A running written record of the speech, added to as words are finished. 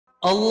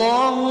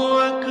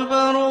الله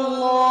أكبر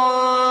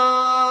الله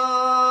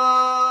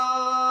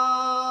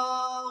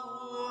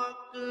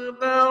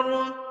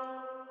أكبر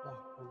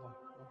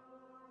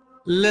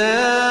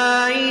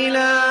لا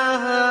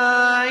إله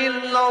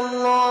إلا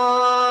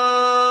الله.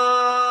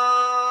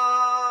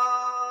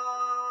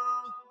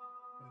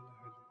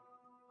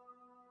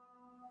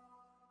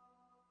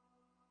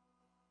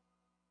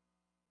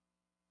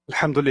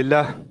 الحمد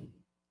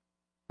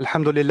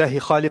لله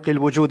خالق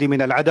الوجود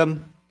من العدم،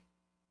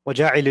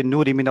 وجاعل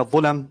النور من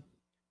الظلم،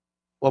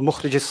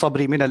 ومخرج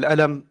الصبر من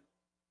الألم،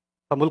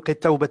 فملقي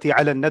التوبة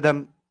على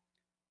الندم،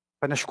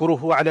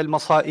 فنشكره على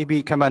المصائب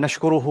كما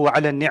نشكره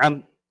على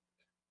النعم،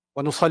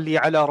 ونصلي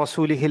على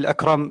رسوله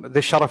الأكرم ذي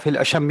الشرف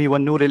الأشم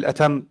والنور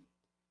الأتم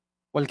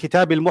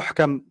والكتاب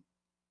المحكم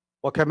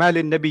وكمال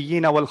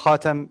النبيين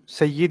والخاتم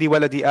سيد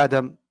ولد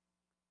آدم،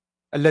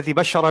 الذي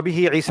بشر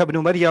به عيسى بن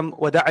مريم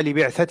ودعا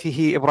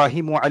لبعثته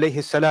إبراهيم عليه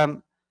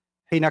السلام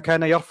حين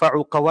كان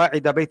يرفع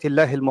قواعد بيت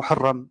الله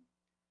المحرم.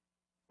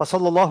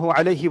 فصلى الله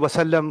عليه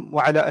وسلم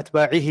وعلى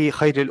أتباعه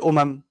خير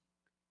الأمم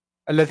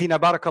الذين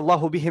بارك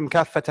الله بهم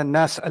كافة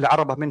الناس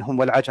العرب منهم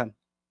والعجم.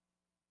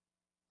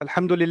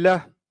 الحمد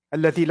لله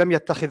الذي لم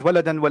يتخذ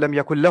ولدا ولم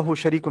يكن له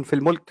شريك في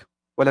الملك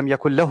ولم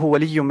يكن له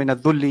ولي من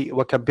الذل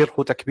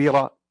وكبره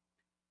تكبيرا.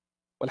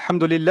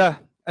 والحمد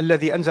لله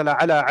الذي أنزل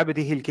على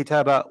عبده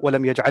الكتاب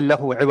ولم يجعل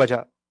له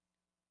عوجا.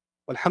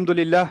 والحمد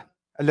لله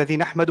الذي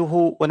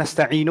نحمده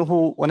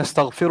ونستعينه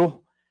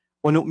ونستغفره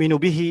ونؤمن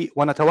به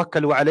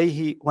ونتوكل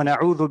عليه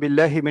ونعوذ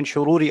بالله من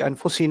شرور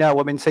أنفسنا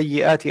ومن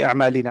سيئات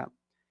أعمالنا.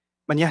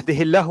 من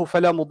يهده الله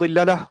فلا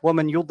مضل له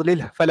ومن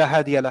يضلله فلا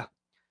هادي له.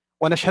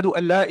 ونشهد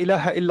أن لا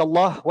إله إلا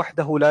الله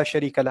وحده لا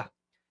شريك له.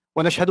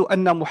 ونشهد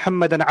أن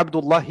محمدا عبد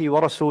الله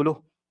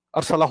ورسوله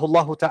أرسله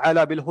الله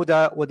تعالى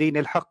بالهدى ودين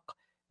الحق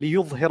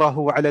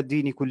ليظهره على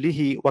الدين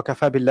كله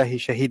وكفى بالله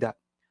شهيدا.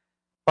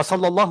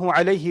 فصلى الله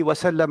عليه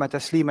وسلم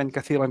تسليما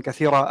كثيرا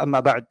كثيرا. أما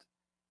بعد،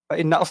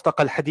 فإن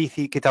أصدق الحديث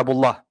كتاب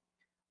الله،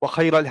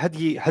 وخير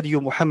الهدي هدي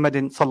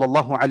محمد صلى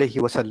الله عليه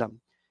وسلم،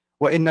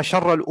 وإن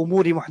شر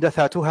الأمور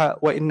محدثاتها،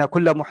 وإن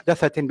كل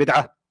محدثة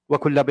بدعة،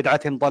 وكل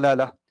بدعة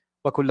ضلالة،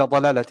 وكل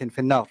ضلالة في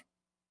النار.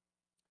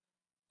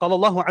 قال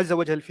الله عز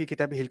وجل في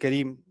كتابه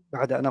الكريم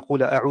بعد أن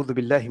أقول أعوذ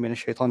بالله من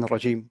الشيطان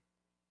الرجيم: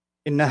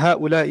 إن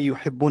هؤلاء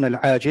يحبون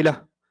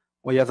العاجلة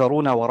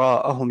ويذرون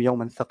وراءهم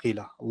يوما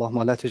ثقيلا.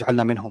 اللهم لا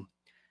تجعلنا منهم.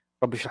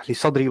 رب اشرح لي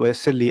صدري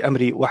ويسر لي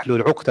أمري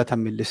واحلل عقدة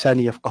من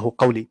لساني يفقه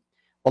قولي.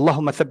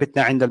 اللهم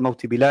ثبتنا عند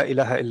الموت بلا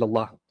إله إلا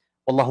الله.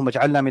 اللهم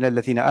اجعلنا من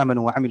الذين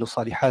آمنوا وعملوا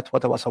الصالحات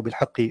وتواصوا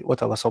بالحق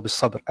وتواصوا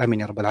بالصبر. آمين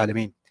يا رب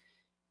العالمين.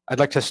 I'd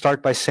like to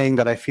start by saying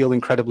that I feel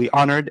incredibly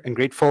honored and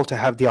grateful to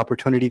have the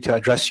opportunity to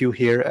address you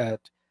here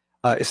at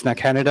ISNA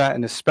Canada,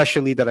 and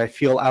especially that I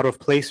feel out of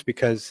place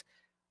because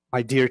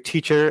my dear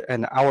teacher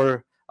and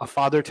a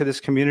father to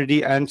this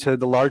community and to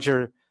the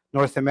larger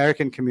North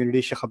American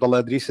community, Sheikh Abdullah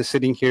Idris, is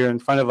sitting here in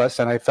front of us,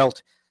 and I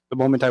felt the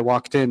moment I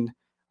walked in,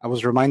 I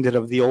was reminded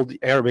of the old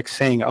Arabic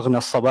saying, "Aghna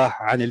as-sabah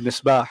 'an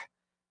al-misbah."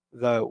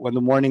 When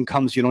the morning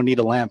comes, you don't need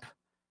a lamp.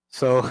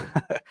 So,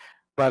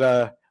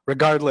 but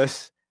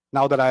regardless,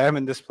 now that I am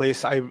in this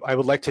place, I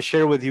would like to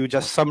share with you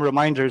just some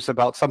reminders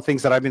about some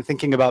things that I've been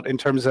thinking about in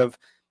terms of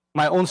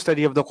my own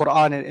study of the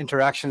Quran and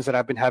interactions that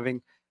I've been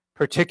having,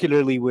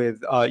 particularly with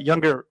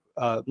younger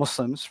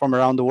Muslims from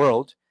around the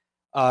world,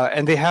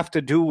 and they have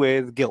to do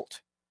with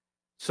guilt.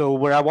 So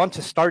where I want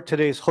to start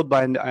today's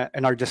khutbah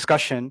and our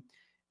discussion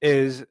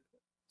is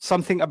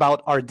something about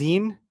our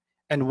deen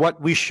and what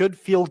we should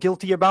feel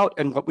guilty about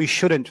and what we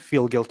shouldn't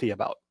feel guilty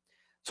about.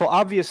 So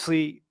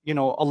obviously,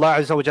 Allah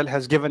Azza wa Jal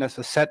has given us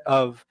a set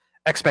of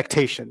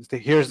expectations.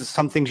 Here's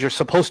some things you're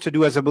supposed to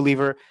do as a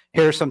believer.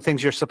 Here are some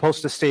things you're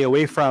supposed to stay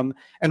away from.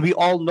 And we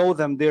all know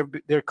them.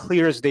 They're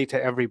clear as day to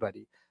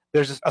everybody.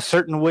 There's a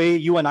certain way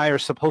you and I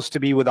are supposed to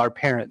be with our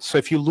parents. So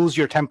if you lose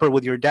your temper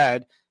with your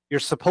dad,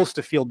 you're supposed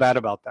to feel bad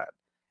about that.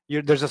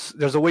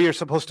 There's a way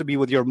you're supposed to be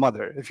with your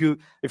mother. If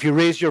you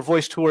raise your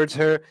voice towards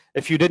her,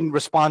 if you didn't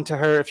respond to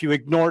her, if you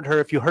ignored her,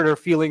 if you hurt her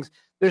feelings,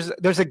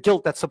 there's a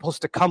guilt that's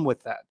supposed to come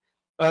with that.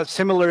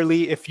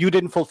 Similarly, if you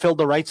didn't fulfill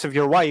the rights of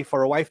your wife,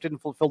 or a wife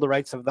didn't fulfill the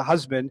rights of the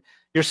husband,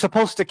 you're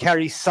supposed to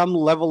carry some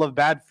level of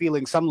bad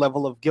feeling, some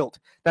level of guilt.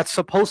 That's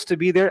supposed to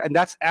be there, and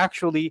that's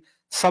actually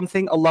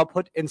something Allah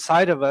put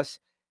inside of us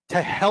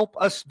to help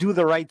us do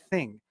the right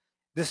thing.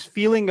 This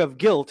feeling of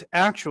guilt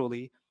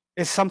actually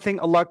is something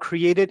Allah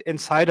created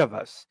inside of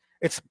us.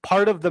 It's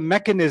part of the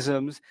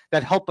mechanisms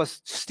that help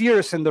us steer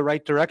us in the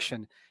right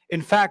direction.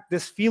 In fact,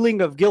 this feeling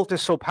of guilt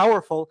is so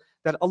powerful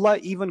that Allah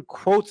even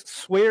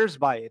swears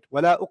by it.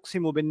 وَلَا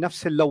أُقْسِمُ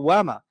بِالنَّفْسِ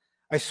اللَّوَّامَةِ.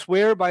 I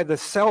swear by the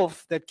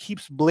self that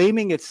keeps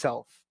blaming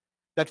itself,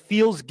 that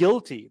feels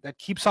guilty, that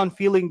keeps on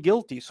feeling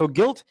guilty. So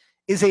guilt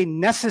is a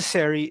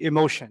necessary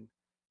emotion.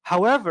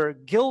 However,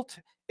 guilt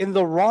in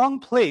the wrong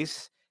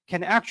place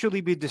can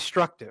actually be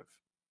destructive.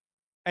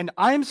 And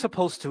I'm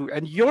supposed to,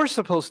 and you're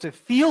supposed to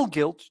feel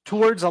guilt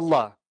towards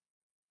Allah.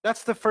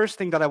 That's the first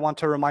thing that I want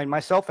to remind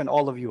myself and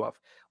all of you of.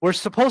 We're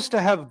supposed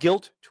to have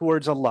guilt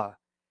towards Allah.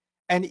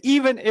 And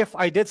even if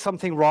I did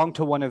something wrong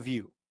to one of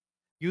you,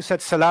 You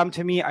said salam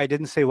to me, I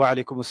didn't say wa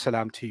alaikum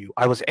assalam to you.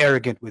 I was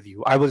arrogant with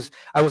you. I was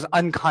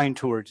unkind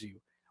towards you.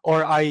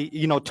 Or I,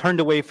 turned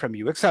away from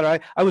you,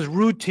 etc. I was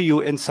rude to you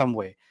in some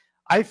way.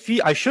 I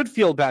should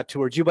feel bad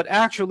towards you, but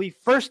actually,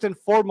 first and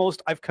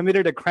foremost, I've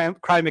committed a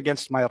crime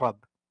against my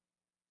Rabb.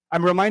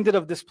 I'm reminded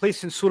of this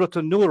place in Surah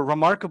An-Nur,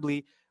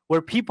 remarkably,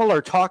 where people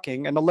are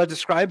talking, and Allah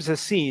describes a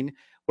scene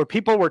where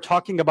people were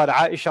talking about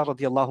Aisha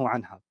radiallahu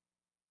anha.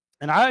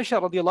 And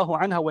Aisha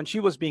radiallahu anha, when she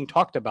was being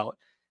talked about,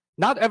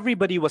 not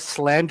everybody was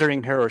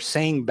slandering her or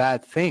saying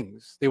bad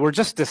things. They were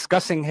just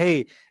discussing,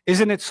 hey,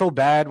 isn't it so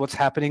bad what's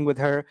happening with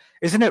her?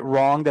 Isn't it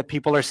wrong that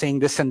people are saying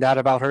this and that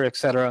about her,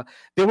 etc.?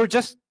 They were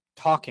just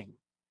talking.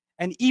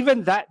 And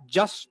even that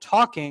just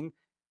talking,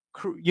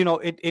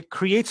 it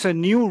creates a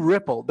new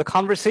ripple. The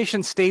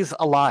conversation stays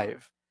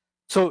alive.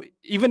 So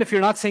even if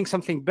you're not saying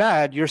something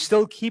bad, you're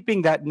still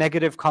keeping that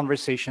negative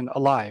conversation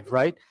alive,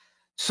 right?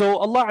 So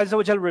Allah Azza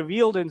wa Jal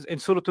revealed in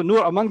Surah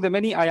An-Nur, among the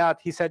many ayat,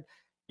 He said,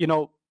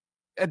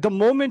 at the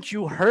moment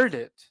you heard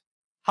it,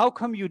 how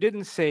come you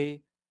didn't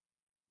say,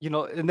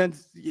 and then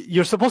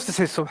you're supposed to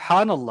say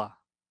Subhanallah.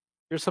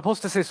 You're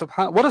supposed to say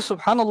Subhan. What does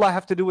Subhanallah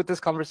have to do with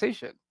this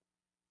conversation?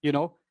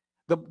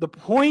 The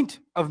point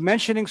of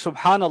mentioning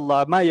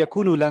Subhanallah, ma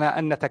yakunu lana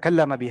an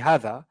natakallama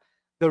bihadha,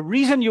 the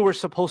reason you were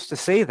supposed to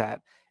say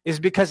that is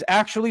because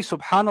actually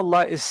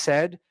Subhanallah is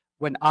said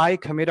when I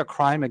commit a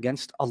crime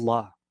against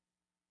Allah.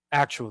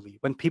 Actually,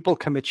 when people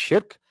commit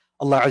shirk,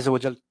 Allah Azza wa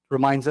Jal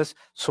reminds us,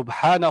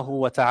 Subhanahu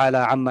wa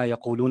ta'ala amma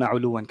yaquluna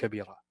uluwan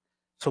kabira.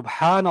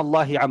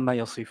 Subhanallahi amma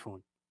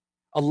yasifun.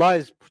 Allah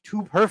is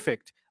too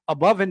perfect,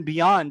 above and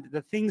beyond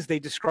the things they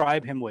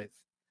describe Him with,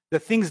 the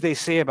things they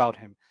say about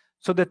Him.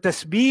 So the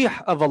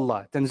tasbih of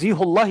Allah,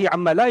 tanzihullahi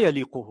amma la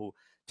yaliquhu,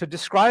 to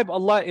describe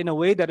Allah in a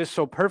way that is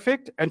so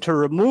perfect and to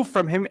remove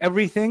from Him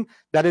everything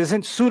that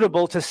isn't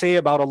suitable to say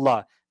about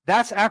Allah.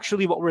 That's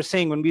actually what we're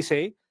saying when we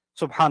say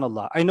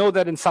Subhanallah. I know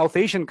that in South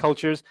Asian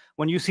cultures,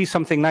 when you see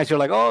something nice, you're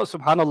like, oh,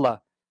 Subhanallah.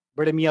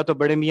 Bade miyan to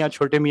bade miyan,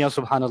 chote miyan,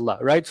 Subhanallah,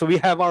 right? So we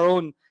have our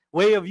own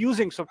way of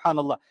using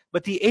Subhanallah.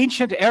 But the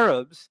ancient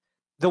Arabs,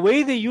 the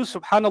way they use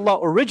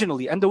Subhanallah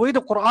originally, and the way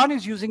the Quran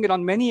is using it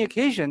on many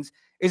occasions,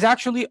 is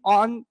actually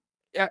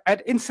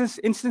at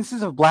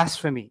instances of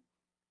blasphemy.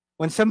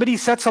 When somebody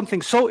said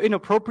something so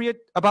inappropriate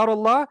about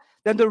Allah,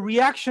 then the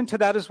reaction to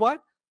that is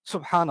what?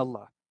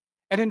 Subhanallah.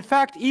 And in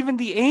fact, even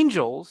the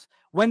angels,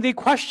 when they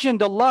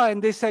questioned Allah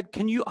and they said,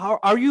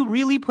 are you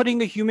really putting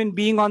a human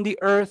being on the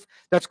earth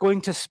that's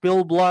going to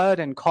spill blood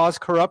and cause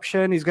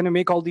corruption? He's going to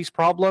make all these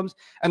problems.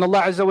 And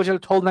Allah Azza wa Jal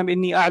told them,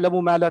 Inni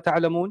a'lamu ma la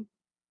ta'lamun.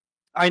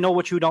 I know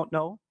what you don't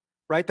know,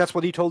 right? That's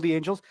what He told the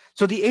angels.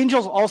 So the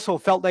angels also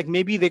felt like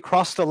maybe they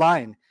crossed the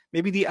line.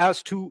 Maybe they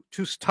asked too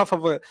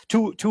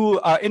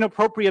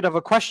inappropriate of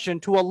a question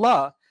to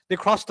Allah. They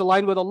crossed the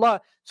line with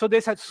Allah. So they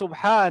said,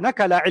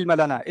 Subhanaka la ilma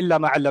lana illa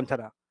ma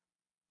 'allamtana.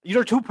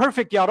 You're too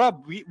perfect, Ya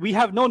Rab. We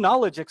have no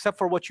knowledge except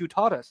for what you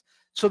taught us.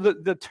 So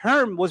the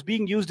term was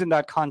being used in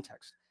that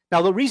context.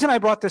 Now, the reason I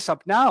brought this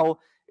up now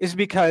is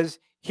because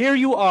here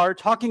you are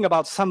talking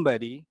about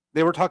somebody.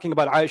 They were talking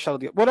about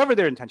Aisha, whatever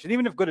their intention,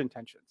 even if good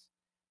intentions.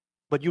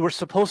 But you were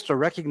supposed to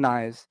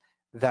recognize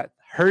that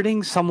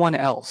hurting someone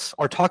else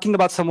or talking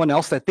about someone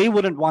else that they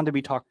wouldn't want to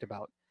be talked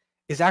about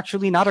is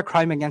actually not a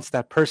crime against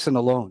that person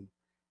alone.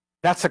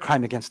 That's a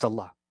crime against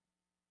Allah.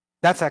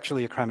 That's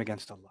actually a crime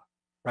against Allah.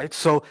 Right?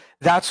 So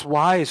that's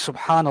why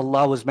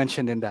Subhanallah was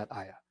mentioned in that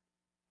ayah.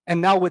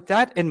 And now with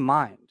that in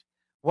mind,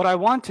 what I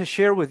want to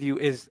share with you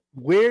is,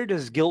 where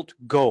does guilt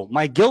go?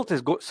 My guilt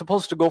is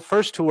supposed to go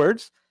first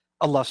towards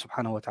Allah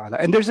subhanahu wa ta'ala.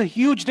 And there's a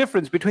huge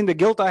difference between the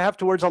guilt I have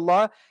towards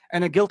Allah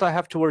and the guilt I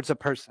have towards a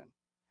person.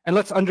 And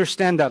let's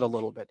understand that a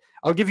little bit.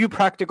 I'll give you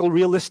practical,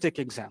 realistic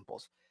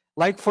examples.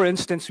 Like, for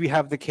instance, we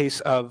have the case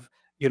of,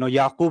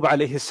 Yaqub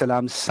alayhi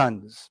salam's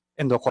sons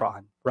in the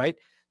Quran, right?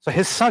 So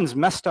his sons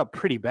messed up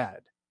pretty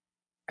bad.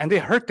 And they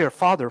hurt their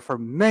father for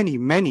many,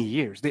 many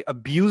years. They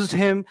abused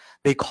him.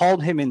 They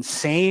called him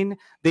insane.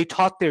 They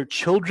taught their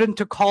children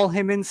to call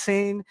him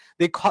insane.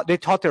 They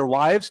taught their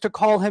wives to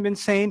call him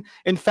insane.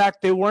 In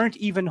fact, they weren't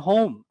even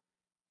home.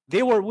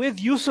 They were with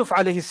Yusuf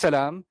alayhi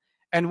salam.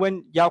 And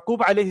when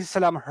Yaqub alayhi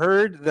salam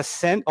heard the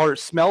scent or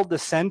smelled the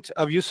scent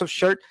of Yusuf's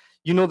shirt,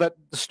 you know that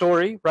the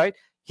story, right?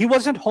 He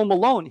wasn't home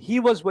alone. He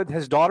was with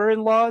his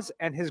daughter-in-laws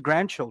and his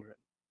grandchildren,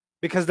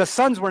 because the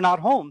sons were not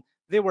home.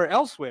 They were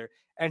elsewhere.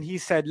 And he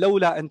said,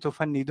 Lawla an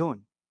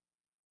tufannidun.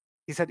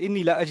 He said,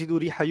 Inni la ajidu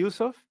riha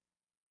Yusuf.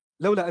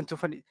 Lawla an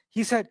tufannidun.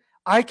 He said,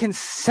 I can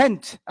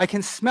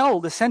smell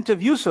the scent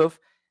of Yusuf,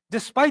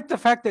 despite the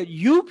fact that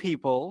you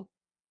people,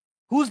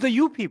 who's the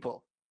you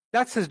people?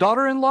 That's his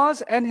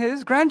daughter-in-laws and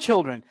his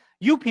grandchildren.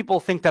 You people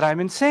think that I'm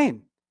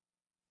insane.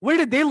 Where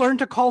did they learn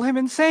to call him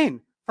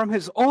insane? From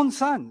his own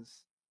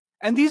sons.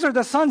 And these are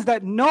the sons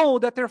that know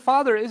that their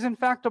father is in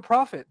fact a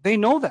prophet. They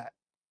know that.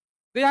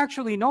 They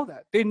actually know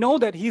that. They know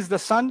that he's the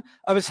son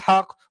of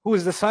Ishaq, who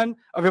is the son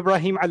of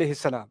Ibrahim alayhi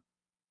salam.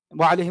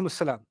 Wa alayhim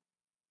salam.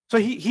 So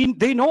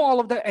they know all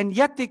of that, and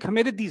yet they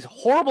committed these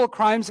horrible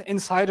crimes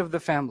inside of the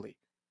family.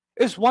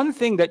 It's one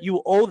thing that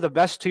you owe the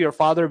best to your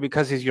father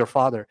because he's your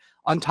father.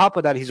 On top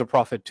of that, he's a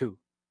prophet too.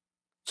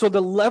 So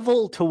the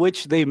level to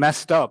which they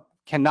messed up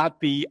cannot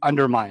be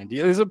undermined.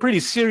 There's a pretty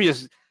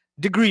serious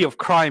degree of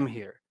crime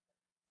here.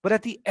 But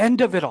at the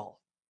end of it all,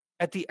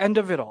 the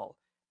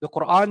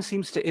Quran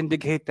seems to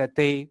indicate that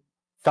they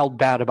felt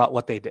bad about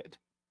what they did.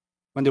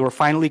 When they were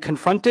finally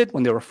confronted,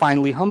 when they were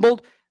finally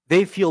humbled,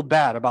 they feel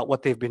bad about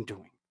what they've been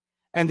doing.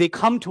 And they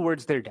come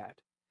towards their dad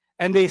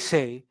and they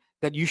say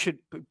that you should,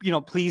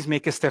 please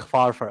make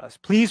istighfar for us.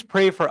 Please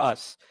pray for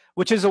us,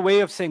 which is a way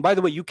of saying, by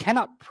the way, you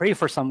cannot pray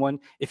for someone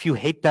if you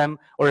hate them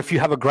or if you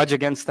have a grudge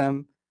against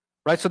them,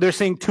 right? So they're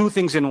saying two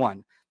things in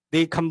one.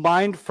 They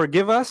combined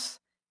forgive us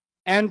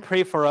and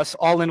pray for us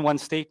all in one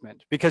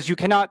statement, because he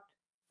cannot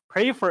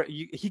pray for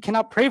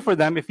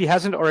them if he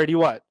hasn't already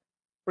what?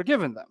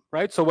 Forgiven them,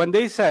 right? So when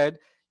they said,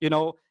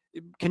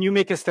 can you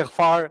make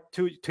istighfar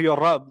to your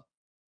Rabb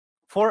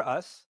for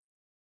us?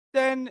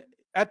 Then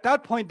at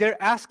that point,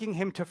 they're asking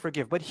him to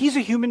forgive. But he's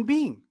a human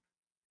being.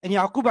 And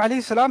Yaqub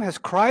alayhi salam has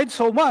cried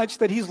so much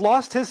that he's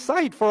lost his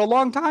sight for a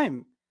long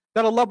time,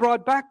 that Allah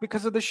brought back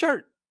because of the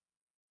shirt.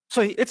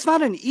 So it's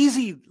not an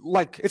easy,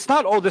 it's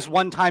not, oh, this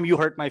one time you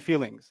hurt my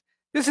feelings.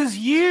 This is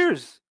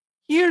years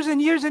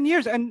and years and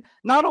years. And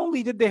not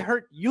only did they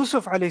hurt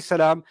Yusuf alayhi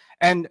salam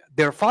and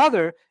their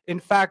father,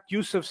 in fact,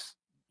 Yusuf's,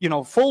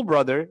 full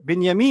brother,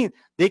 Binyamin,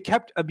 they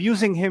kept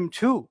abusing him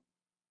too.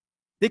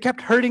 They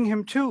kept hurting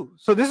him too.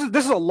 So this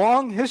is a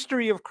long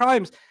history of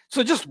crimes.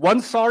 So just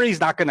one sorry is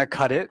not going to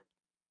cut it.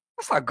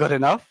 That's not good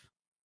enough.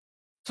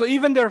 So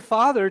even their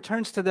father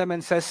turns to them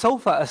and says,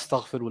 Sawfa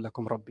astaghfiru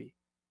lakum rabbi.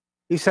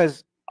 He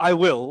says, I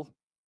will,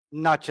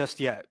 not just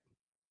yet.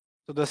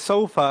 So the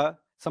Sawfa,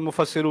 some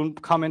mufassirun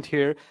comment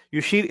here,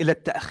 yushir ila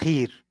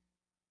ta'khir.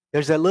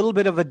 There's a little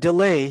bit of a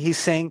delay. He's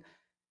saying,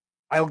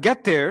 I'll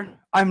get there.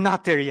 I'm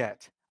not there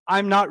yet.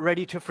 I'm not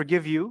ready to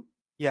forgive you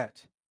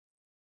yet.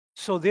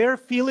 So they're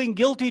feeling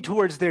guilty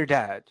towards their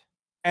dad,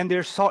 and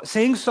they're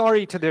saying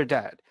sorry to their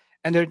dad.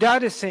 And their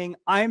dad is saying,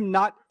 I'm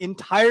not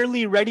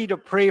entirely ready to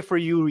pray for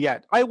you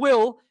yet. I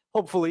will,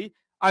 hopefully.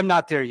 I'm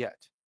not there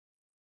yet.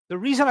 The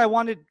reason I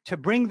wanted to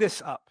bring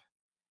this up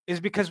is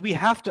because we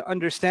have to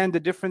understand the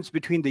difference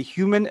between the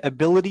human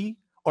ability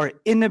or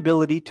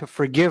inability to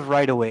forgive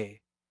right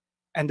away,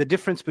 and the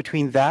difference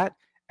between that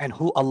and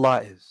who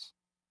Allah is.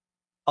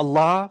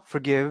 Allah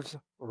forgives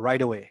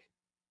right away.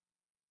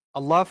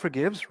 Allah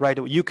forgives right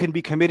away. You can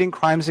be committing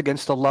crimes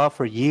against Allah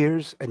for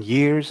years and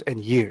years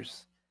and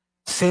years.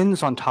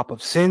 Sins on top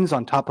of sins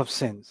on top of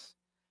sins.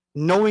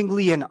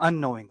 Knowingly and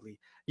unknowingly.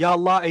 Ya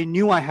Allah, I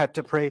knew I had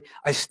to pray.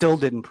 I still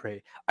didn't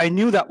pray. I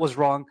knew that was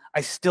wrong.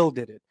 I still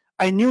did it.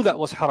 I knew that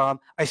was haram.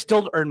 I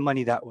still earned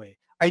money that way.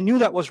 I knew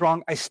that was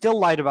wrong. I still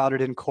lied about it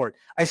in court.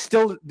 I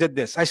still did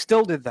this. I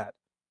still did that.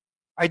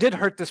 I did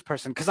hurt this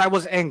person because I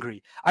was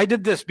angry. I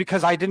did this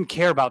because I didn't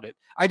care about it.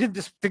 I did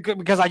this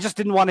because I just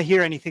didn't want to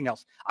hear anything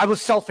else. I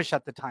was selfish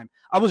at the time.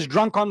 I was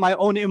drunk on my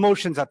own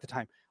emotions at the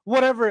time.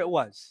 Whatever it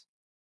was.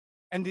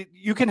 And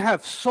you can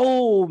have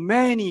so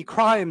many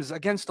crimes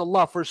against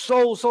Allah for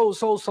so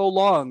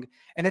long.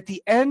 And at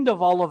the end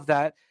of all of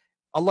that,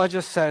 Allah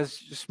just says,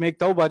 just make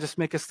tawbah, just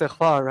make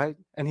istighfar, right?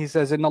 And He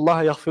says, Inna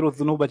Allah yaghfiru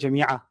dhunuba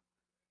jami'a.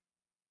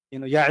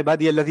 Ya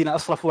ibadiya alladhina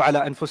asrafu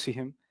ala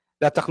anfusihim.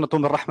 لا تقنطوا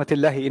من رحمة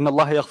الله إن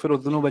الله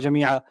يغفر الذنوب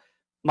جميعا.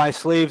 My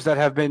slaves that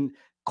have been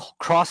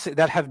crossed,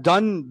 that have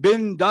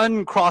been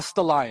done, crossed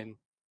the line.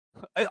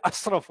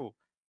 أسرفوا.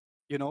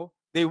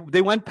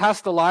 They went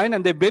past the line,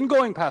 and they've been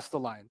going past the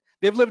line.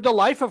 They've lived a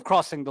life of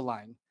crossing the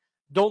line.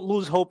 Don't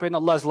lose hope in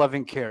Allah's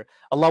loving care.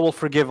 Allah will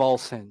forgive all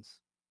sins.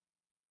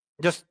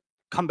 Just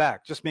come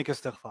back. Just make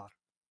istighfar,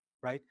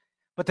 right?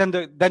 But then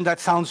that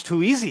sounds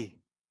too easy.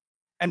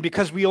 And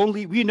because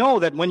we know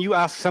that when you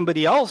ask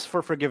somebody else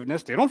for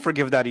forgiveness, they don't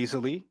forgive that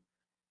easily.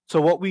 So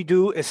what we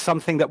do is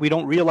something that we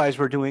don't realize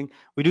we're doing.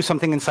 We do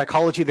something in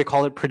psychology, they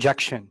call it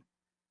projection.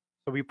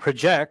 So we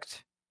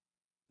project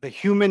the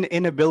human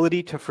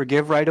inability to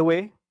forgive right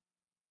away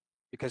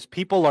because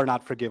people are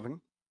not forgiving.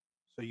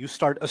 So you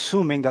start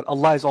assuming that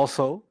Allah is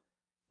also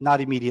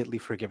not immediately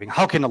forgiving.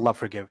 How can Allah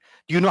forgive?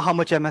 Do you know how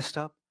much I messed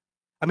up?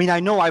 I mean, I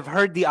know I've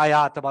heard the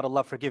ayat about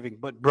Allah forgiving,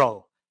 but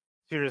bro,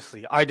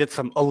 seriously, I did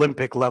some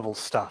Olympic level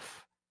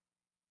stuff.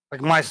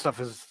 Like my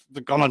stuff is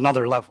on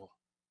another level.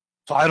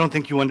 So I don't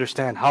think you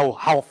understand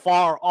how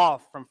far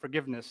off from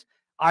forgiveness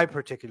I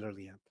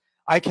particularly am.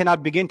 I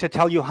cannot begin to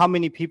tell you how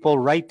many people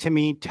write to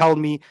me, tell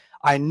me,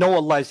 I know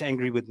Allah is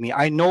angry with me.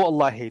 I know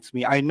Allah hates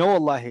me. I know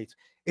Allah hates.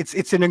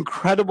 It's an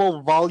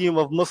incredible volume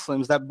of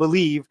Muslims that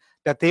believe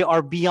that they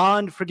are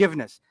beyond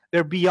forgiveness.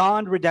 They're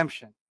beyond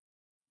redemption.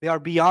 They are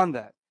beyond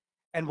that.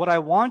 And what I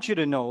want you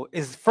to know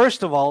is,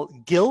 first of all,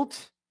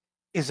 guilt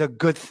is a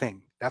good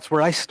thing. That's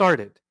where I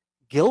started.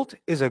 Guilt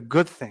is a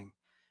good thing.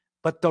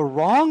 But the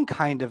wrong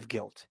kind of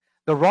guilt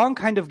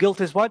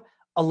is what?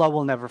 Allah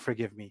will never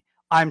forgive me.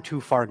 I'm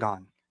too far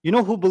gone. You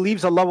know who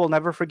believes Allah will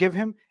never forgive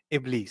him?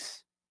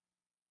 Iblis.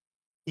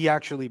 He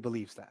actually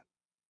believes that.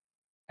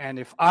 And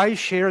if I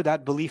share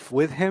that belief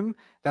with him,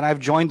 then I've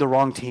joined the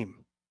wrong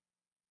team.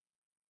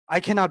 I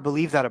cannot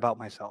believe that about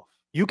myself.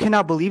 You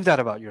cannot believe that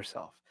about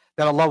yourself,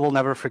 that Allah will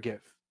never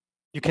forgive.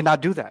 You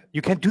cannot do that.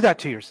 You can't do that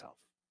to yourself.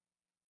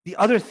 The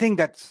other thing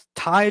that's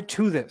tied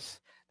to this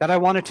that I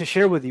wanted to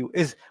share with you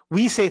is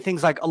we say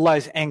things like Allah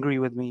is angry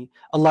with me,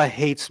 Allah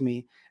hates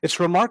me. It's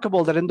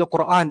remarkable that in the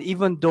Quran,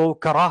 even though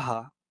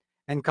karaha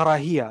and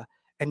karahiyah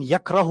and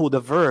yakrahu, the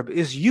verb,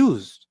 is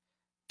used,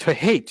 to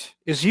hate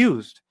is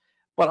used,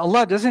 but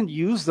Allah doesn't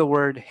use the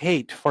word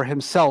hate for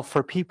himself,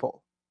 for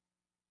people.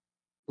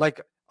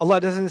 Like Allah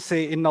doesn't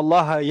say, Inna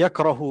Allah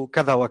yakrahu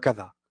kada wa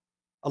kada.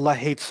 Allah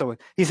hates someone.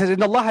 He says,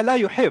 Inna Allah la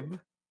yuhib.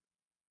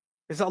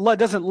 He says Allah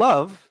doesn't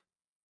love.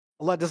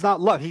 Allah does not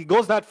love. He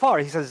goes that far.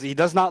 He says he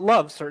does not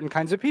love certain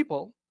kinds of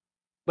people,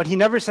 but he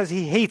never says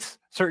he hates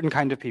certain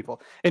kind of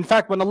people. In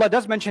fact, when Allah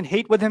does mention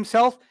hate with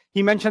himself,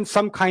 he mentions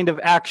some kind of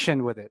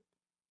action with it.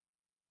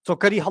 So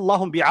kariha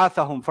Allahum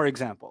bi'athahum, for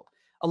example.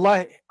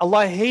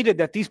 Allah hated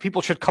that these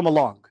people should come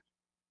along.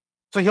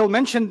 So he'll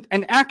mention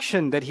an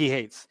action that he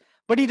hates,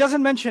 but he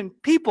doesn't mention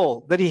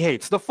people that he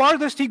hates. The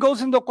farthest he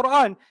goes in the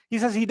Quran, he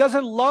says he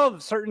doesn't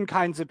love certain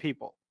kinds of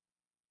people.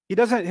 He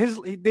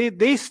doesn't,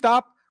 they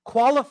stop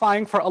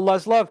qualifying for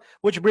Allah's love,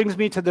 which brings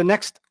me to the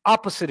next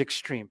opposite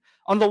extreme.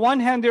 On the one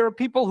hand, there are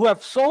people who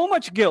have so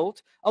much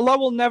guilt, Allah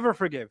will never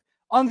forgive.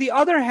 On the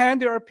other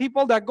hand, there are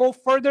people that go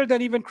further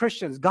than even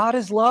Christians. God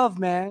is love,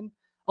 man.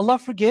 Allah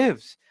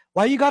forgives.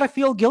 Why you gotta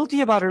feel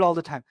guilty about it all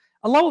the time?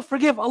 Allah will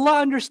forgive.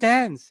 Allah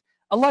understands.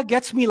 Allah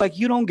gets me like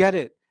you don't get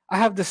it. I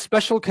have this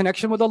special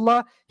connection with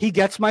Allah. He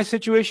gets my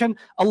situation.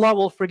 Allah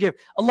will forgive.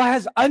 Allah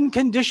has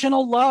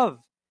unconditional love.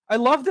 I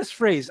love this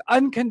phrase,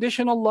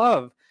 unconditional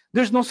love.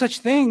 There's no such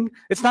thing.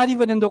 It's not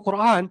even in the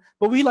Quran,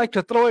 but we like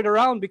to throw it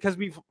around because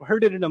we've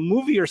heard it in a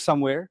movie or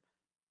somewhere,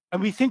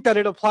 and we think that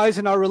it applies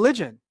in our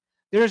religion.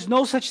 There is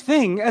no such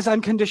thing as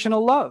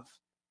unconditional love.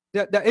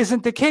 That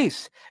isn't the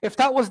case. If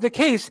that was the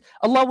case,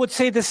 Allah would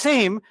say the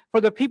same for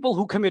the people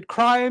who commit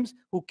crimes,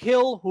 who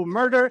kill, who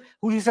murder,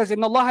 who He says,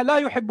 Inna Allah la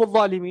yuhibbu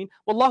al-zalimin,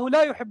 Wallahu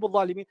la yuhibbu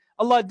al-zalimin.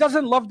 Allah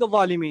doesn't love the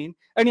zalimeen.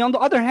 And on the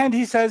other hand,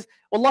 He says,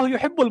 Wallahu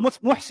yuhibbu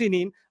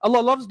al-muhsinin.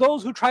 Allah loves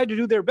those who try to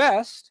do their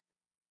best.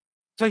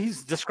 So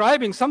He's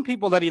describing some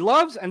people that He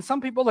loves and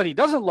some people that He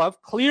doesn't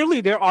love. Clearly,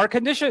 there are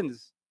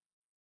conditions.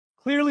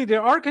 Clearly,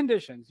 there are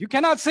conditions. You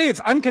cannot say it's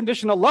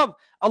unconditional love.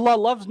 Allah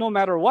loves no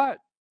matter what.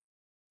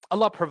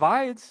 Allah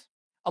provides,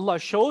 Allah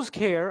shows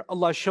care,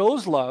 Allah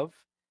shows love,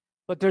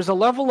 but there's a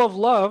level of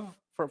love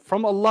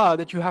from Allah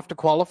that you have to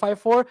qualify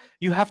for.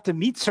 You have to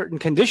meet certain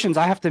conditions.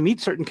 I have to meet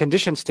certain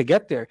conditions to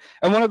get there.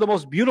 And one of the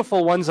most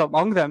beautiful ones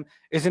among them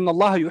is in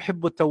Allah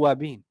yuhibbu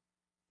at-tawwabin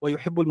wa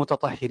yuhibbu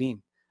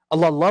al-mutatahhirin.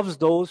 Allah loves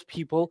those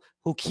people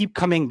who keep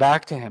coming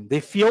back to Him.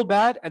 They feel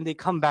bad and they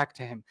come back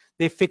to Him.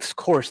 They fix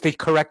course, they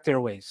correct their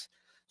ways.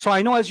 So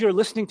I know as you're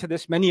listening to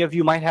this, many of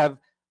you might have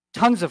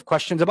tons of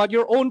questions about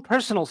your own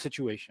personal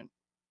situation.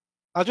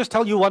 I'll just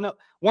tell you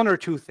one or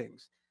two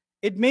things.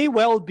 It may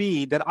well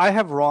be that I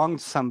have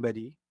wronged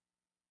somebody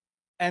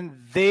and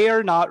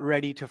they're not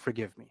ready to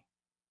forgive me.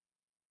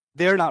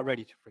 They're not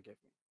ready to forgive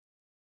me.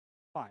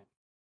 Fine.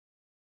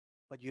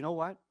 But you know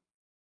what?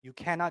 You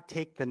cannot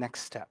take the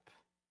next step.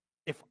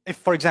 If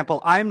for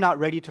example, I'm not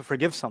ready to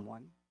forgive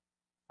someone,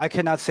 I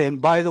cannot say,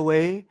 and by the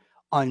way,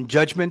 on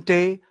Judgment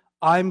Day,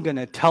 I'm going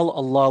to tell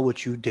Allah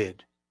what you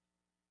did.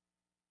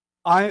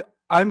 Allah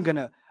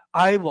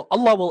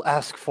will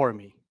ask for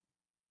me.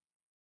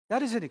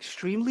 That is an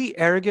extremely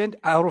arrogant,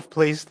 out of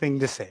place thing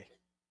to say.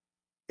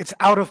 It's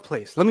out of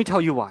place. Let me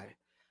tell you why.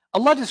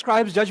 Allah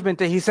describes Judgment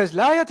Day. He says,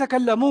 لا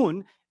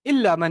يتكلمون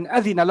إلا من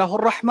أذن له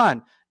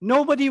الرحمن.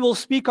 Nobody will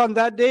speak on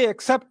that day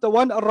except the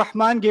one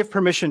Ar-Rahman gave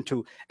permission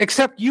to.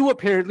 Except you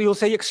apparently will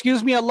say,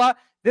 excuse me, Allah,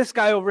 this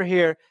guy over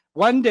here,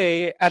 one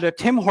day at a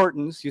Tim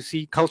Hortons, you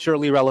see,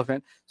 culturally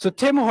relevant. So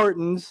Tim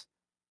Hortons,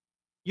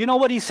 you know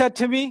what he said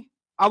to me?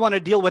 I want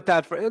to deal with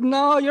that.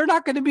 No, you're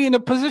not going to be in a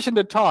position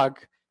to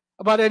talk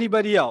about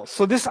anybody else.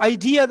 So this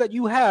idea that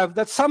you have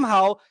that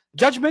somehow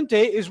Judgment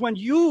Day is when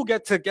you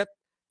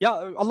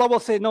Allah will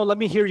say, no, let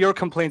me hear your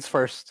complaints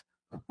first.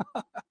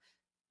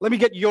 Let me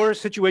get your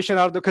situation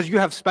out of there because you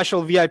have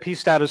special VIP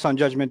status on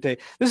Judgment Day.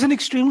 This is an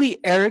extremely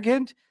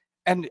arrogant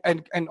and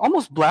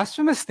almost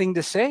blasphemous thing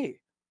to say.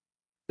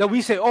 That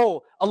we say,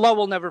 oh, Allah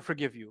will never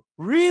forgive you.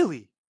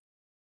 Really?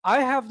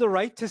 I have the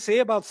right to say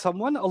about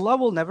someone, Allah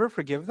will never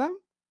forgive them?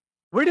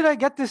 Where did I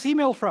get this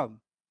email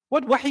from?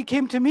 What wahi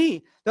came to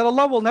me that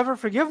Allah will never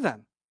forgive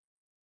them?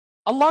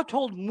 Allah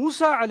told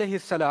Musa alayhi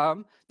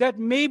salam that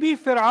maybe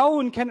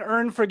Fir'aun can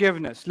earn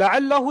forgiveness.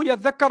 لَعَلَّهُ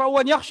يَذَّكَّرَ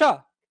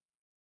وَيَخْشَى.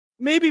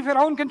 Maybe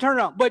Fir'aun can turn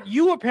around. But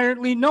you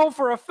apparently know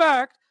for a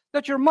fact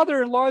that your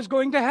mother-in-law is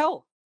going to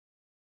hell.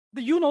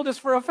 You know this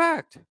for a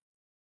fact.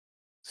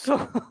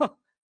 So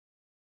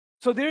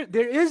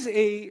there is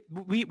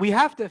we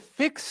have to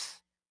fix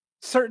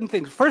certain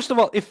things. First of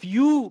all, if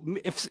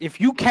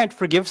you can't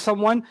forgive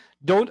someone,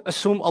 don't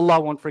assume Allah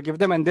won't forgive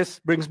them. And this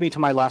brings me to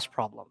my last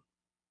problem.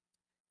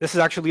 This is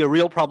actually a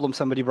real problem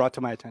somebody brought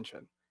to my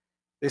attention.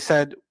 They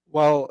said,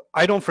 well,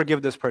 I don't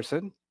forgive this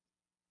person,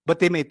 but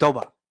they made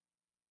tawbah.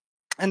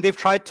 And they've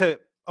tried to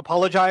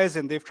apologize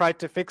and they've tried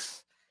to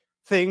fix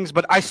things,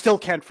 but I still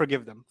can't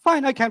forgive them.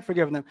 Fine, I can't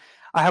forgive them.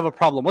 I have a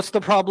problem. What's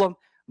the problem?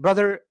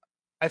 Brother,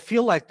 I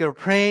feel like they're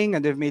praying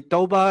and they've made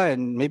tawbah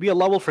and maybe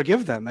Allah will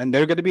forgive them and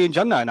they're going to be in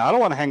Jannah and I don't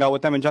want to hang out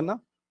with them in Jannah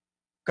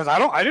because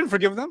I didn't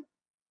forgive them.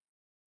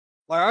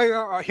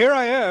 Like here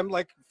I am,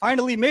 like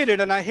finally made it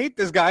and I hate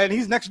this guy and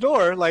he's next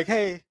door. Like,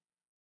 hey,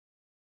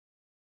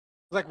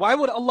 like why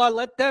would Allah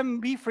let them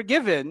be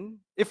forgiven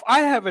if I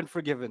haven't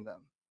forgiven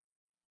them?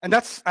 And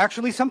that's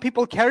actually, some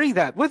people carry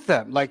that with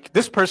them. Like,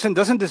 this person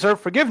doesn't deserve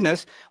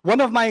forgiveness.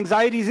 One of my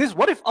anxieties is,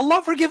 what if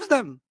Allah forgives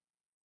them?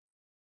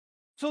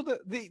 So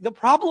the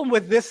problem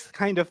with this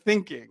kind of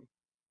thinking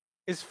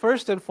is,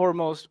 first and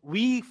foremost,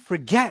 we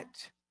forget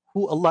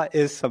who Allah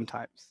is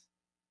sometimes.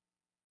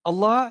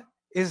 Allah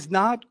is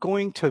not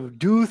going to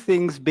do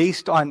things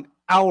based on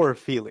our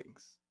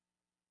feelings.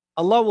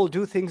 Allah will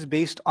do things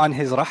based on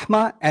His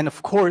rahmah and,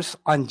 of course,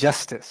 on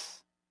justice.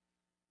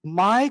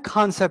 My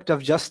concept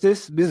of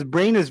justice, this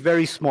brain is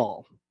very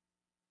small.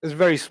 It's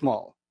very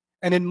small.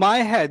 And in my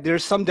head,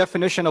 there's some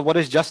definition of what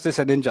is justice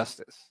and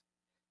injustice.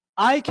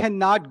 I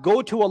cannot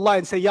go to Allah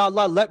and say, Ya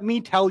Allah, let me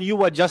tell you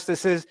what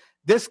justice is.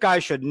 This guy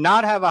should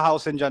not have a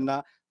house in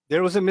Jannah.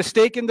 There was a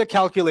mistake in the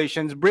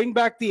calculations. Bring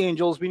back the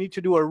angels. We need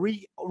to do a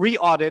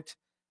re-audit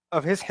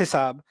of his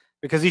hisab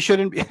because he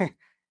shouldn't be.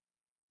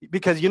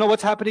 Because you know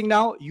what's happening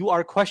now? You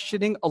are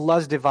questioning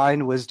Allah's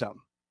divine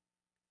wisdom.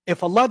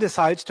 If Allah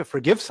decides to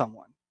forgive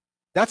someone,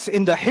 that's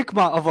in the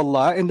hikmah of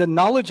Allah, in the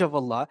knowledge of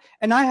Allah,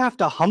 and I have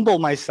to humble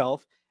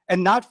myself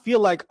and not feel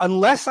like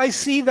unless I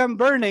see them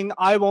burning,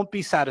 I won't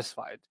be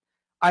satisfied.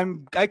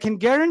 I can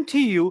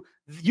guarantee you,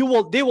 they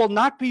will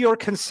not be your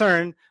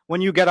concern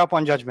when you get up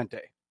on Judgment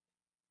Day.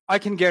 I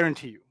can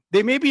guarantee you.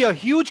 They may be a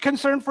huge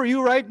concern for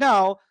you right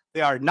now.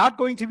 They are not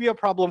going to be a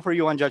problem for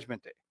you on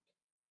Judgment Day.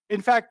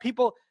 In fact,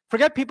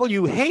 forget people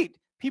you hate.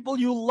 People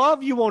you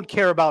love, you won't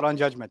care about on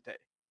Judgment Day.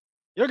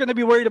 You're going to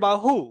be worried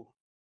about who?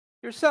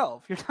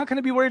 Yourself. You're not going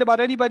to be worried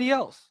about anybody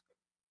else.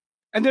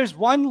 And there's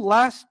one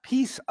last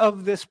piece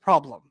of this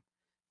problem.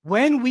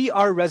 When we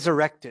are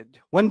resurrected,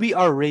 when we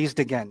are raised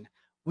again,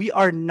 we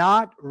are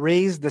not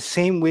raised the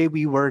same way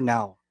we were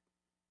now.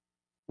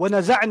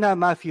 وَنَزَعْنَا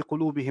مَا فِي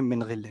قُلُوبِهِم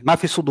مِّنْ غِلٍّ مَا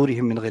فِي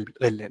صُدُورِهِم مِّنْ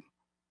غِلٍّ.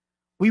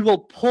 We will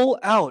pull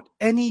out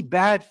any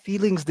bad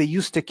feelings they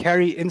used to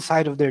carry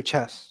inside of their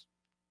chests.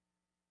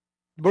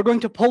 We're going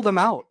to pull them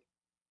out.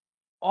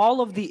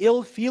 All of the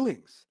ill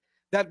feelings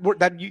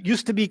that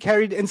used to be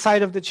carried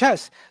inside of the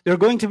chest, they're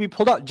going to be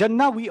pulled out.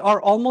 Jannah, we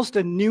are almost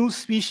a new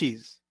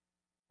species.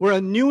 We're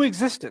a new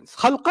existence.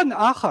 Khalqan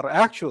akhar,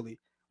 actually.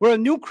 We're a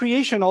new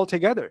creation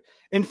altogether.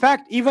 In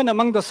fact, even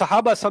among the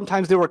Sahaba,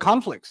 sometimes there were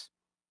conflicts.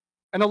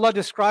 And Allah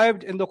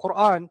described in the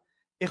Quran,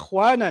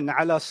 إِخْوَانًا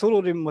عَلَى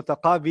سُرُرٍ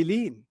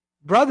مُتَقَابِلِينَ.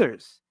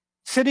 Brothers,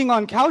 sitting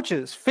on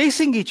couches,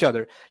 facing each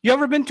other. You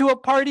ever been to a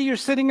party, you're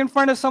sitting in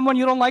front of someone,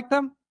 you don't like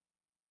them?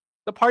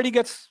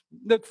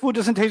 The food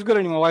doesn't taste good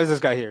anymore. Why is this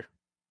guy here?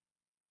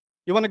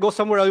 You want to go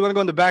somewhere else, you want to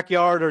go in the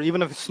backyard, or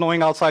even if it's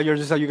snowing outside, you're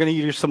going to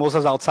eat your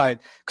samosas outside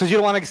because you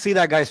don't want to see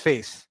that guy's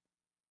face.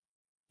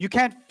 You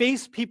can't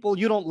face people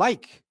you don't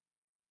like.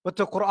 But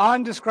the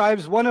Quran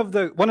describes one of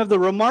the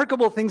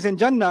remarkable things in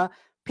Jannah,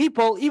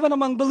 people, even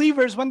among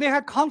believers, when they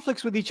had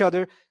conflicts with each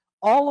other,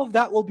 all of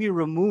that will be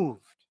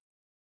removed.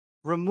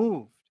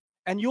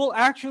 And you'll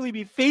actually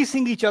be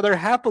facing each other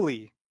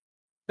happily.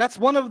 That's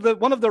one of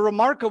the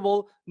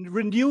remarkable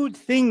renewed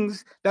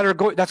things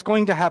that's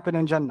going to happen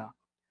in Jannah.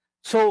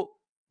 So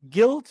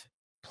guilt,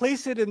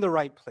 place it in the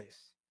right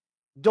place.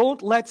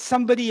 Don't let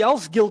somebody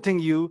else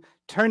guilting you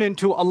turn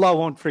into Allah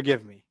won't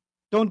forgive me.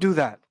 Don't do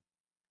that.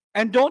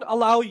 And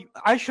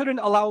I shouldn't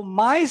allow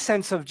my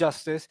sense of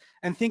justice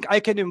and think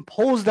I can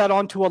impose that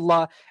onto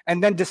Allah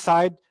and then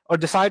decide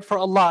for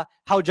Allah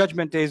how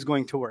Judgment Day is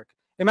going to work.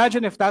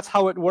 Imagine if that's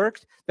how it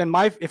worked, then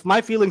if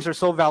my feelings are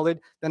so valid,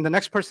 then the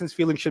next person's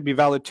feelings should be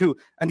valid too.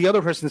 And the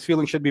other person's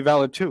feelings should be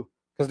valid too.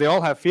 Because they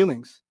all have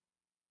feelings.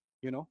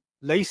 You know?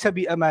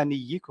 لَيْسَ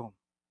بِأَمَانِيِّكُمْ.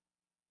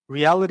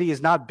 Reality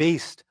is not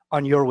based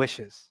on your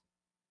wishes.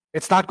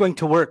 It's not going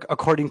to work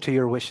according to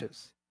your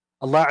wishes.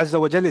 Allah Azza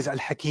wa Jalla is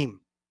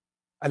Al-Hakim,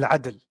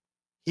 Al-Adl.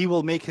 He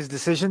will make His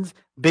decisions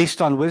based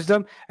on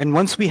wisdom. And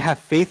once we have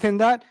faith in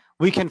that,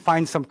 we can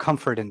find some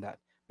comfort in that.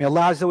 May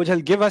Allah Azza wa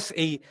Jalla give us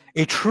a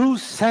true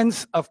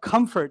sense of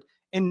comfort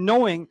in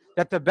knowing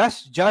that the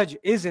best judge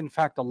is in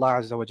fact Allah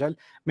Azza wa Jalla.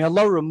 May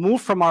Allah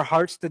remove from our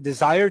hearts the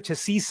desire to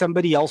see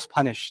somebody else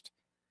punished.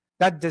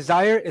 That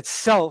desire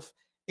itself,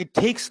 it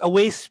takes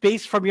away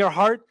space from your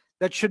heart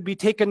that should be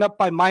taken up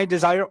by my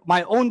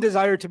own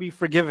desire to be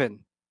forgiven.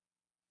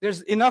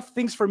 There's enough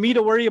things for me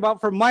to worry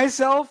about for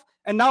myself,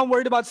 and now I'm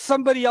worried about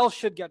somebody else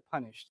should get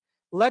punished.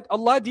 Let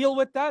Allah deal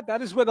with that.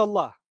 That is with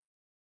Allah.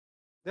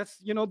 That's,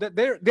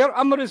 that their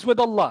amr is with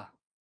Allah.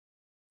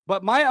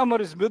 But my amr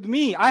is with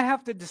me. I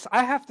have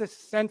to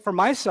stand for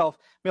myself.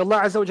 May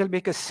Allah Azza wa Jalla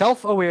make us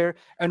self-aware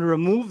and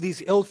remove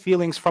these ill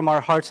feelings from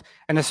our hearts,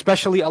 and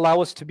especially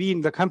allow us to be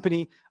in the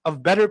company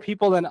of better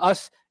people than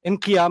us in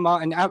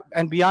Qiyamah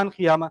and beyond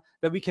Qiyamah,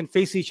 that we can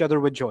face each other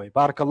with joy.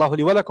 Barakallahu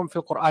li wa lakum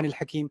fil Qur'an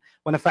al-Hakim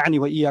wa nafa'ani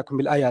wa iyyakum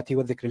bil ayati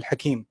wa dhikr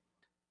al-Hakim.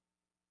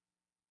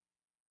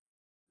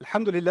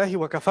 الحمد لله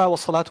وكفى،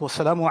 والصلاة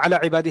والسلام على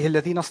عباده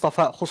الذين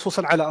اصطفى،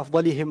 خصوصا على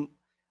أفضلهم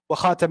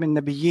وخاتم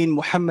النبيين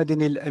محمد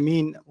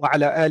الأمين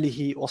وعلى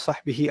آله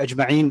وصحبه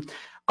أجمعين.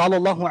 قال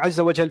الله عز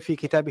وجل في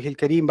كتابه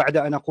الكريم بعد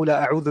أن أقول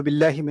أعوذ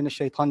بالله من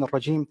الشيطان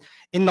الرجيم: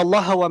 إن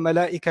الله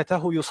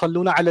وملائكته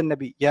يصلون على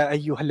النبي يا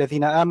أيها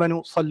الذين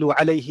آمنوا صلوا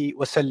عليه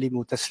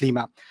وسلموا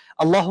تسليما.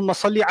 اللهم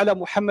صل على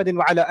محمد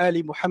وعلى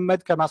آل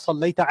محمد كما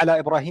صليت على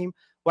إبراهيم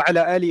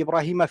وعلى آل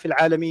إبراهيم في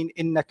العالمين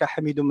إنك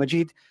حميد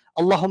مجيد.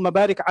 اللهم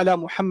بارك على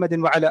محمد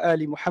وعلى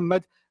آل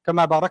محمد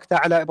كما باركت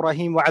على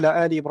إبراهيم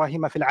وعلى آل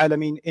إبراهيم في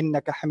العالمين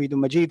إنك حميد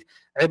مجيد.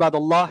 عباد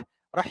الله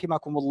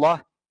رحمكم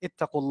الله،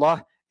 اتقوا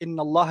الله، إن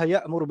الله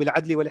يأمر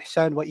بالعدل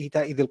والإحسان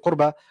وإيتاء ذي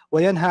القربى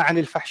وينهى عن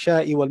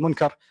الفحشاء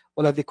والمنكر،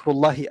 ولذكر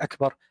الله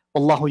أكبر،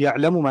 والله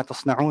يعلم ما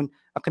تصنعون.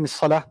 أقم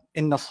الصلاة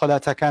إن الصلاة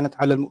كانت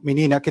على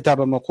المؤمنين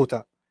كتابا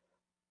موقوتا.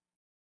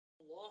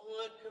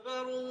 الله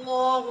أكبر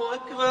الله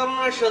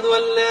أكبر، أشهد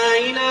أن لا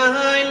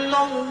إله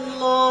إلا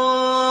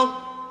الله،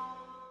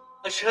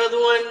 أشهد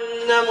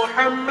أن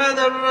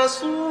محمدا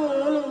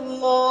رسول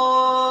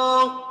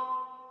الله.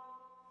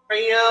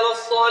 حي على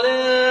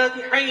الصلاة،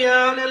 حي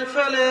على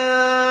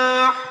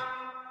الفلاح،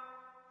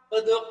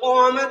 قد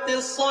قامت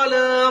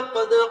الصلاة،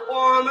 قد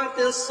قامت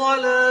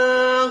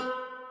الصلاة.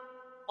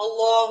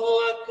 الله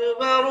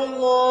أكبر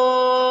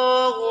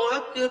الله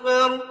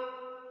أكبر،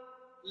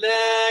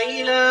 لا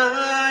إله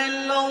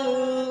إلا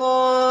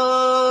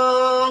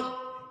الله.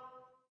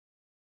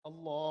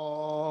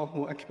 الله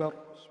أكبر.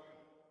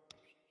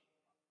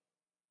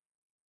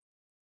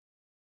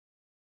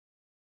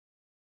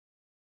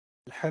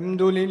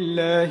 الحمد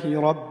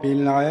لله رب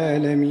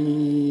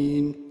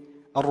العالمين،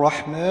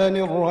 الرحمن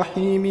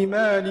الرحيم،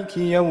 مالك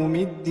يوم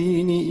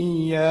الدين،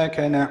 إياك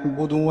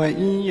نعبد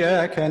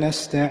وإياك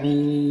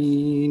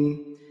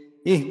نستعين،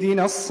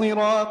 اهدنا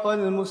الصراط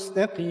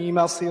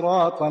المستقيم،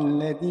 صراط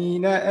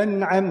الذين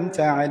أنعمت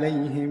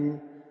عليهم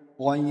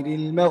غير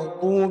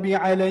المغضوب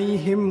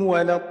عليهم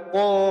ولا الضالين،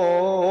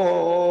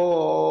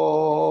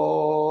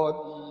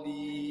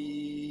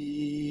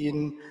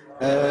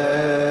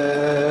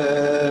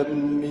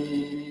 آمين.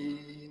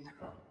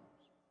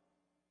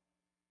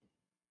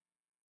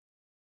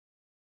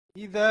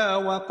 إذا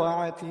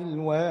وقعت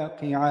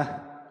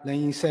الواقعة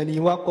ليس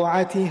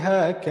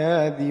لوقعتها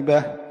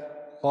كاذبة،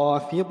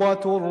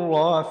 خافضة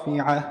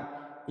رافعة،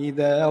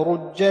 إذا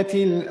رجت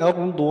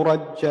الأرض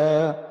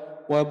رجا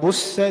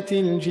وبست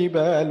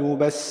الجبال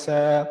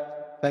بسا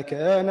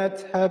فكانت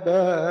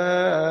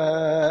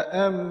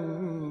هباء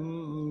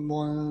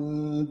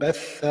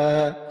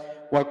منبثا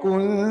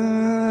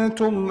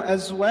وكنتم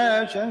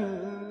أزواجا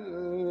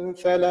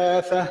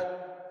ثلاثة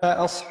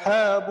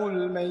فأصحاب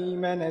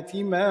الميمنة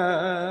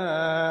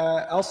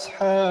ما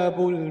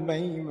أصحاب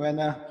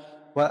الميمنة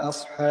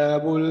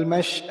وأصحاب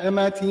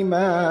المشأمة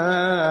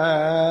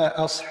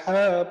ما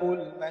أصحاب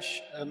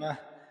المشأمة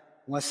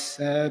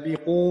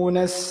والسابقون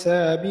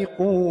السابقون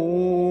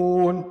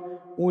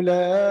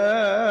أولئك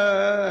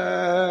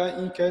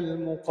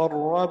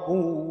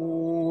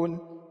المقربون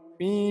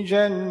في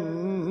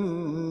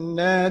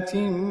جنات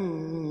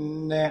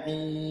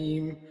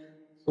النعيم،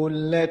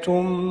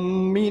 ثلة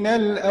من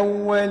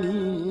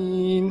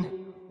الأولين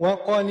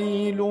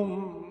وقليل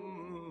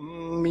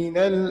من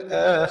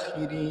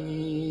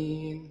الآخرين.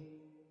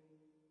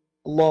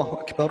 الله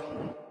أكبر.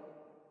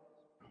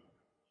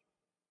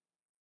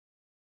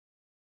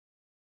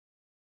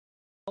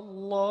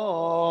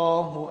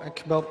 الله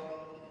أكبر.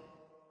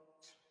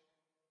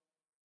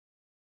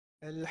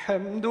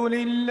 الحمد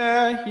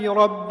لله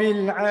رب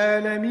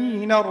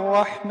العالمين،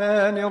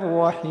 الرحمن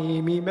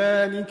الرحيم،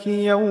 مالك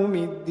يوم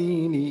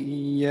الدين،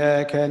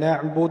 إياك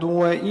نعبد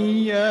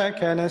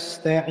وإياك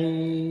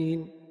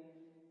نستعين،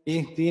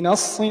 اهدنا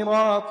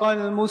الصراط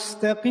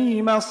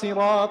المستقيم،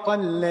 صراط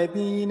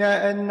الذين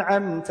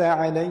أنعمت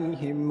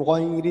عليهم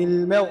غير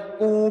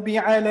المغضوب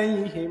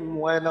عليهم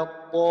ولا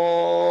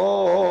الضالين،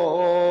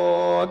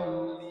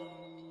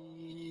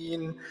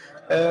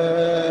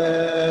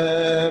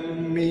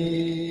 آمين.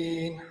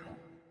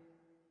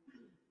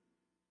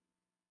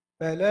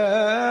 فلا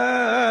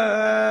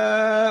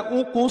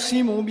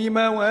أقسم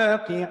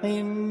بمواقع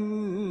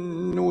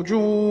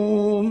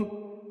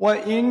النجوم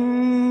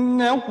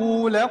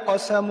وإنه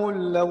لقسم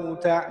لو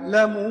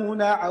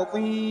تعلمون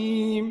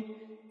عظيم،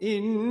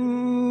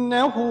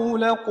 إنه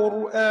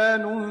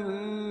لقرآن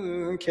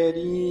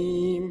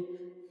كريم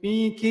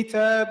في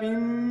كتاب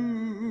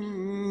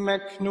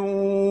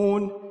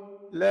مكنون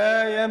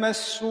لا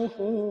يمسه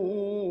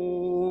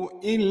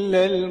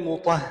إلا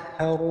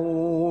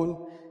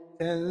المطهرون،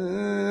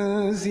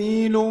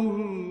 تنزيل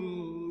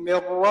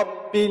من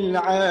رب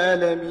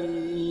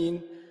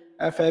العالمين.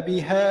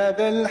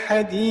 أفبهذا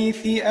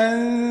الحديث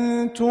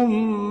أنتم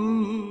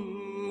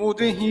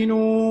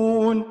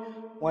مدهنون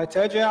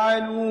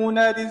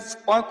وتجعلون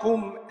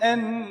رزقكم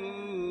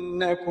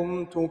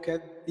أنكم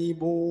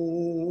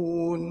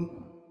تكذبون.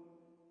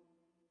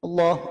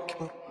 الله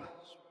أكبر.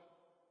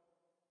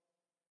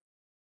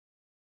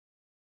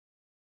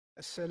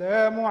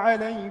 السلام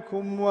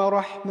عليكم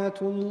ورحمة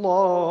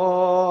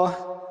الله.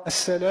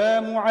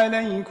 السلام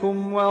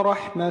عليكم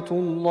ورحمة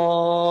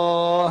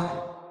الله.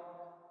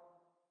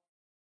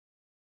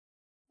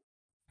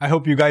 I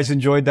hope you guys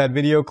enjoyed that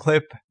video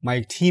clip.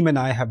 My team and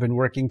I have been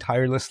working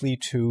tirelessly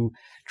to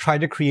try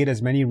to create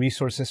as many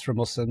resources for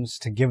Muslims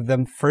to give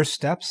them first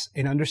steps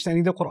in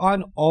understanding the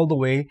Quran all the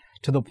way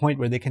to the point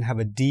where they can have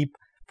a deep,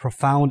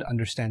 profound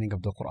understanding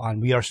of the Quran.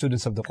 We are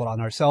students of the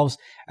Quran ourselves,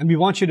 and we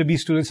want you to be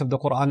students of the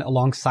Quran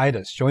alongside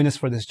us. Join us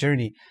for this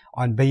journey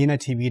on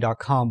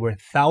bayinatv.com, where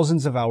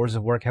thousands of hours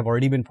of work have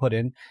already been put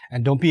in.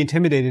 And don't be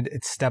intimidated,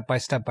 it's step by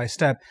step by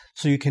step,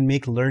 so you can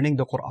make learning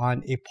the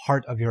Quran a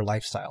part of your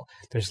lifestyle.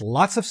 There's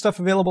lots of stuff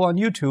available on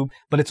YouTube,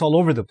 but it's all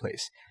over the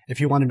place. If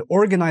you want an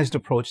organized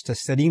approach to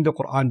studying the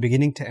Quran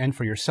beginning to end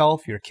for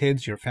yourself, your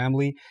kids, your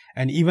family,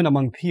 and even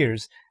among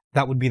peers,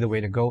 that would be the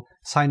way to go.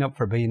 Sign up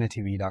for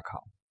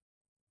bayinatv.com.